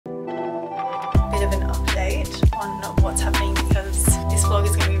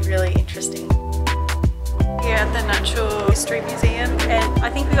interesting. Here at the Natural History Museum, and I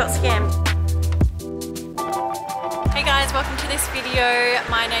think we got scammed. Hey guys, welcome to this video.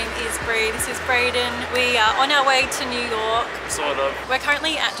 My name is Bree, this is Brayden. We are on our way to New York. Sort of. We're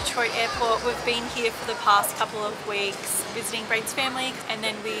currently at Detroit Airport. We've been here for the past couple of weeks visiting Brayden's family, and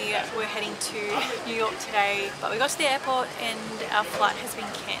then we were heading to New York today. But we got to the airport and our flight has been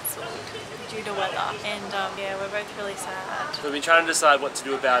cancelled due to weather, and yeah, we're both really sad. We've been trying to decide what to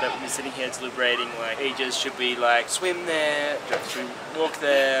do about it. We've been sitting here deliberating like ages. Should we like swim there? Should we walk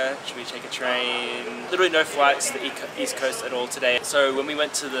there? Should we take a train? Literally no flights to the East Coast at all today. So when we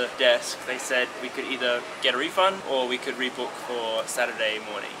went to the desk, they said we could either get a refund or we could rebook for Saturday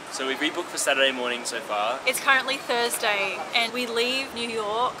morning. So we've rebooked for Saturday morning so far. It's currently Thursday and we leave New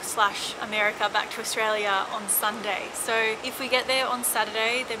York / America back to Australia on Sunday. So if we get there on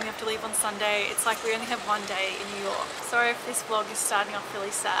Saturday, then we have to leave on Sunday. It's like we only have one day in New York. Sorry if this vlog is starting off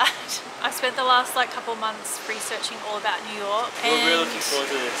really sad. I spent the last like couple months researching all about New York. We're really looking forward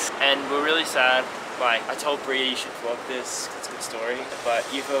to this. And we're really sad. Like, I told Brie you should vlog this, it's a good story, but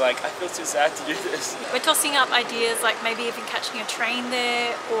you feel like, I feel too sad to do this. We're tossing up ideas like maybe even catching a train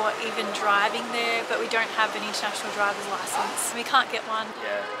there or even driving there, but we don't have an international driver's license. We can't get one.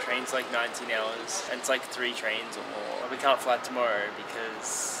 Yeah, the train's like 19 hours, and it's like 3 trains or more. We can't fly tomorrow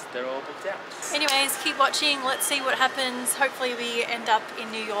because they're all booked out. Anyways, keep watching, let's see what happens. Hopefully we end up in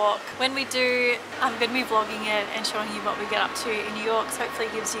New York. When we do, I'm going to be vlogging it and showing you what we get up to in New York, so hopefully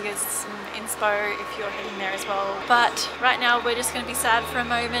it gives you guys some inspo if you're heading there as well. But right now we're just going to be sad for a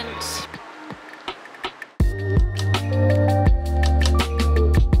moment.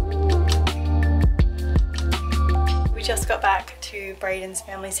 We just got back to Brayden's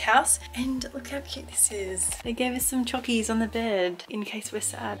family's house and look how cute this is. They gave us some chockies on the bed in case we're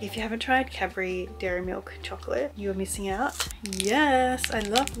sad. If you haven't tried Cadbury Dairy Milk chocolate, you're missing out. Yes, I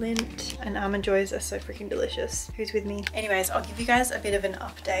love Lindt, and Almond Joys are so freaking delicious. Who's with me? Anyways, I'll give you guys a bit of an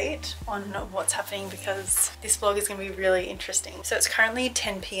update on what's happening because this vlog is going to be really interesting. So it's currently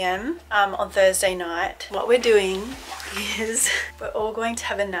 10 p.m. On Thursday night. What we're doing is we're all going to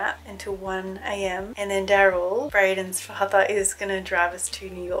have a nap until 1 a.m. and then Daryl, Brayden's father, is gonna drive us to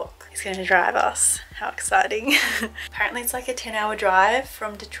New York. He's gonna drive us. How exciting. Apparently it's like a 10-hour drive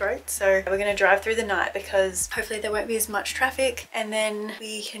from Detroit, so we're gonna drive through the night because hopefully there won't be as much traffic and then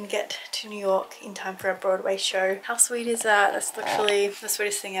we can get to New York in time for our Broadway show. How sweet is that? That's literally the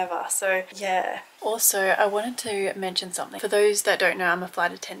sweetest thing ever. So yeah. Also, I wanted to mention something. For those that don't know, I'm a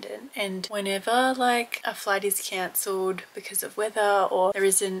flight attendant, and whenever like a flight is cancelled because of weather or there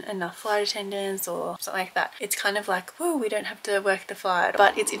isn't enough flight attendants or something like that, it's kind of like, whoa, we don't have to work the flight.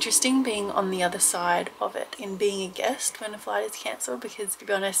 But it's interesting being on the other side of it and being a guest when a flight is cancelled, because to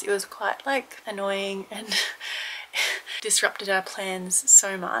be honest, it was quite like annoying and disrupted our plans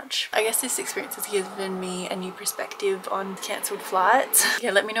so much. I guess this experience has given me a new perspective on cancelled flights.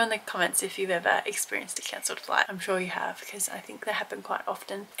 Yeah, let me know in the comments if you've ever experienced a cancelled flight. I'm sure you have, because I think they happen quite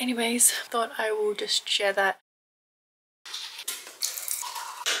often. Anyways, thought I will just share that.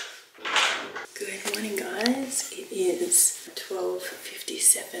 Good morning guys, it is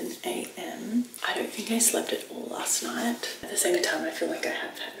 12:57 a.m. I don't think I slept at all last night. At the same time, I feel like I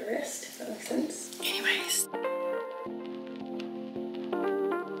have had a rest, if that makes sense. Anyways.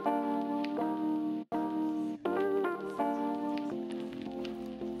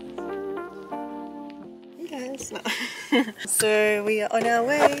 No. So we are on our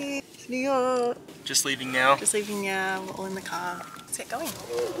way to New York. Just leaving now. Just leaving now, we're all in the car. Let's get going.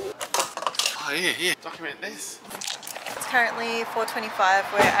 Oh yeah, document this. It's currently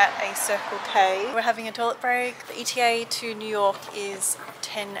 4:25, we're at a Circle K. We're having a toilet break. The ETA to New York is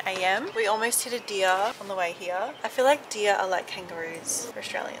 10 a.m. We almost hit a deer on the way here. I feel like deer are like kangaroos for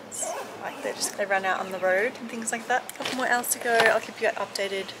Australians. Like they run out on the road and things like that. A couple more hours to go. I'll keep you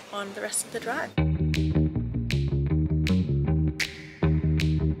updated on the rest of the drive.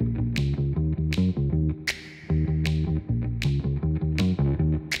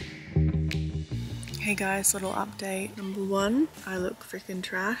 Hey guys, little update. Number 1, I look freaking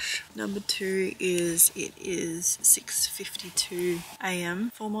trash. Number 2 is it is 6:52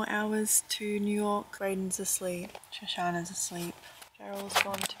 a.m. 4 more hours to New York. Brayden's asleep. Shoshana's asleep. Daryl's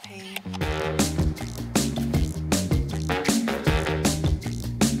gone to pee.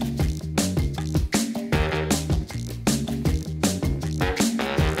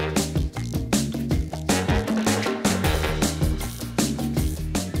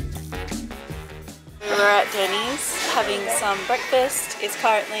 We're at Denny's having some breakfast. It's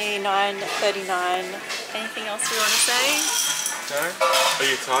currently 9:39. Anything else you want to say? No? Are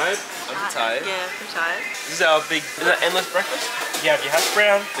you tired? I'm tired. Yeah, we're tired. This is our big, is that endless breakfast? You have your hash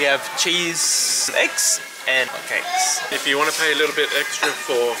brown, we have cheese, eggs, and cakes. If you want to pay a little bit extra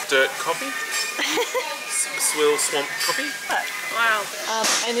for dirt coffee, Swill Swamp coffee. Wow.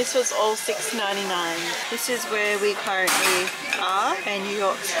 And this was all $6.99. This is where we currently are, and New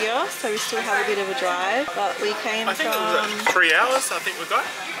York's here, so we still have a bit of a drive. But we came I think from... it was 3 hours, I think we got.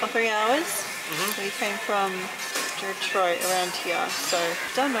 Oh, 3 hours? We came from Detroit around here, so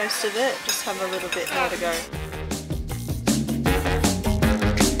done most of it, just have a little bit more to go.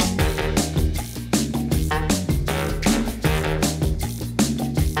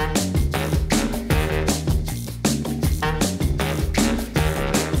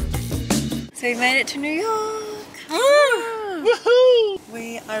 So we made it to New York! Woohoo!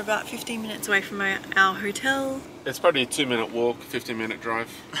 We are about 15 minutes away from our hotel. It's probably a 2-minute walk, 15-minute drive.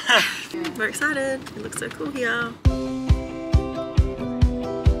 We're excited. It looks so cool here.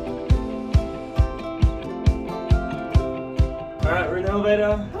 Alright, we're in the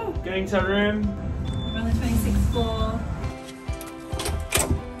elevator, going to our room. We're on the 26th floor.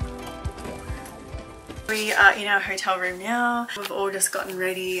 We are in our hotel room now. We've all just gotten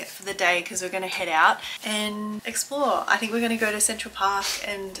ready for the day because we're going to head out and explore. I think we're going to go to Central Park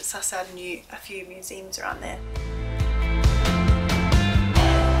and suss out a few museums around there.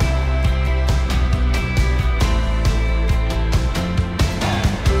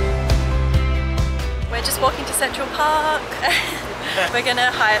 We're just walking to Central Park. We're gonna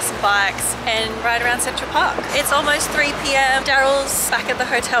hire some bikes and ride around Central Park. It's almost 3 p.m. Daryl's back at the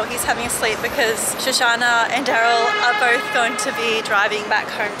hotel. He's having a sleep because Shoshana and Daryl are both going to be driving back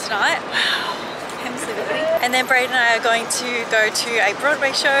home tonight. Wow. And then Braden and I are going to go to a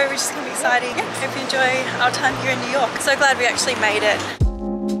Broadway show, which is gonna be exciting. Yeah, hope you enjoy our time here in New York. So glad we actually made it.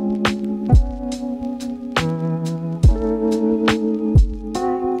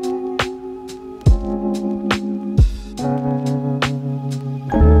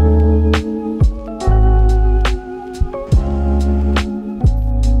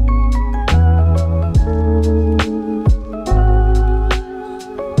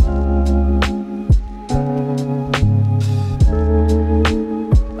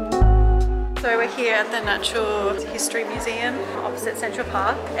 Natural History Museum opposite Central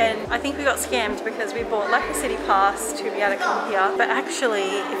Park, and I think we got scammed because we bought like a city pass to be able to come here, but actually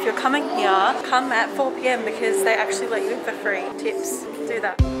if you're coming here, come at 4 p.m. because they actually let you in for free. Tips, do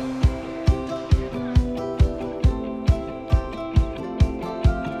that.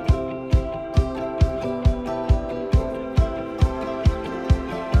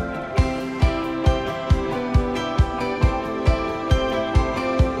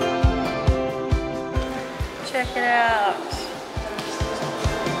 Check it out.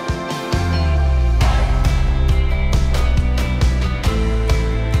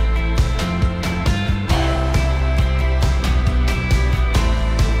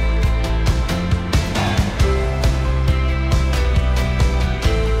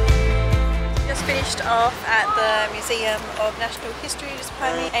 Just finished off at the Museum of National History just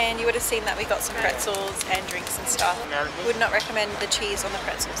behind me, and you would have seen that we got some pretzels and drinks and stuff. Would not recommend the cheese on the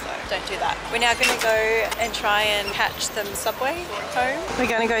pretzels though, don't do that. We're now going to go and try and catch them subway home. We're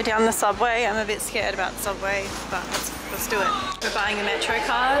going to go down the subway. I'm a bit scared about the subway, but let's do it. We're buying a Metro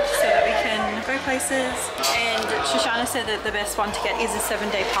card so that we can go places, and Shoshana said that the best one to get is a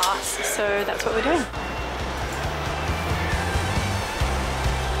 7-day pass, so that's what we're doing.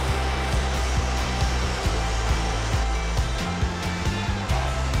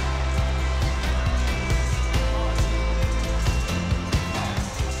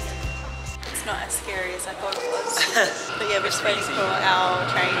 Not as scary as I thought it was. But yeah, we're just waiting for our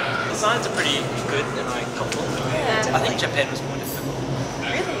train. The signs are pretty good and like helpful. Yeah. I think Japan was more difficult.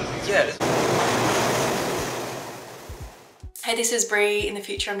 Really? Yeah. Hey, this is Bree. In the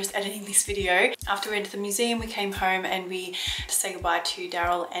future, I'm just editing this video. After we went to the museum, we came home and we say goodbye to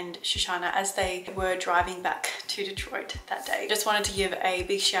Daryl and Shoshana as they were driving back to Detroit that day. Just wanted to give a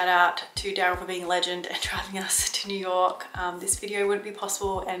big shout out to Daryl for being a legend and driving us to New York. This video wouldn't be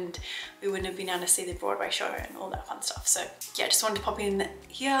possible and we wouldn't have been able to see the Broadway show and all that fun stuff. So yeah, just wanted to pop in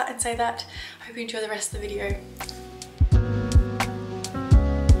here and say that. I hope you enjoy the rest of the video.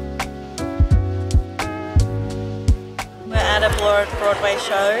 We're at a Broadway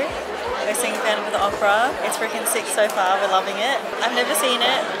show. We're seeing Phantom of the Opera. It's freaking sick so far. We're loving it. I've never seen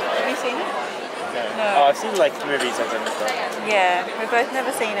it. Have you seen it? No. Oh, I've seen like movies of them and stuff. Yeah, we've both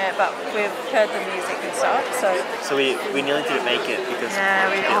never seen it, but we've heard the music and stuff. So we nearly didn't make it because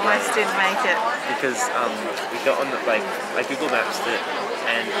yeah, we almost didn't make it because we got on the like Google Maps that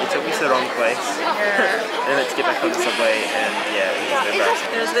and it took me to the wrong place. Yeah. And then to get back on the subway, and yeah, it was a bit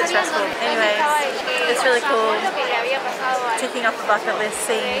embarrassing. It was a bit stressful. Anyways, it's really cool. Ticking off the bucket list,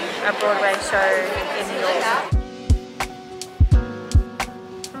 seeing a Broadway show in New York.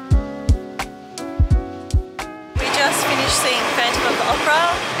 Just finished seeing Phantom of the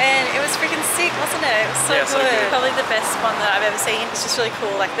Opera and it was freaking sick, wasn't it? It was so, so good. Probably the best one that I've ever seen. It's just really cool,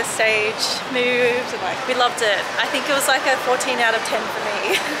 like the stage moves and like we loved it. I think it was like a 14 out of 10 for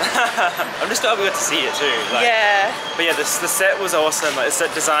me. I'm just glad we got to see it too. Like, yeah. But yeah, the set was awesome. Like, the set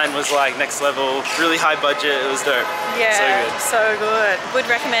design was like next level, really high budget. It was dope. Yeah, so good. So good. Would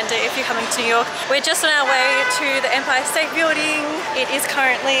recommend it if you're coming to New York. We're just on our way to the Empire State Building. It is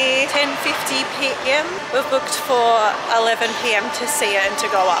currently 10:50 p.m. We've booked for 11 p.m. to see it and to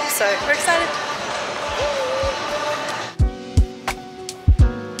go up, so we're excited.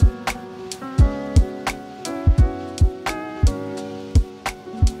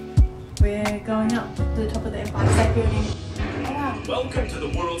 We're going up to the top of the Empire State Building. Oh, wow. Welcome to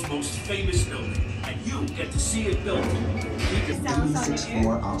the world's most famous building, and you get to see it built.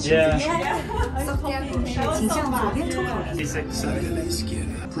 Yeah.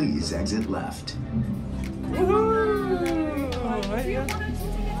 Please exit left.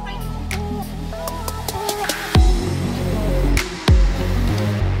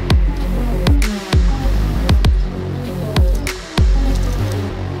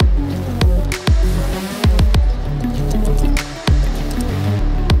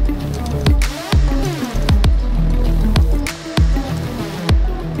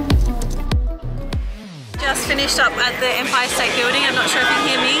 Just finished up at the Empire State Building. I'm not sure if you can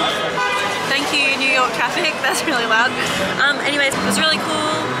hear me. Thank you, New York traffic. That's really loud. Anyways, it was really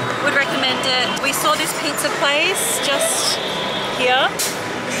cool. Would recommend it. We saw this pizza place just here,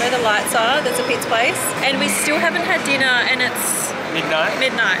 where the lights are. There's a pizza place. And we still haven't had dinner and it's Midnight?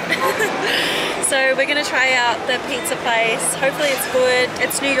 Midnight. So we're gonna try out the pizza place. Hopefully it's good.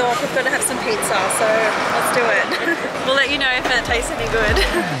 It's New York, we've got to have some pizza, so let's do it. We'll let you know if it tastes any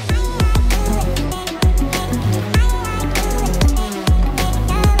good.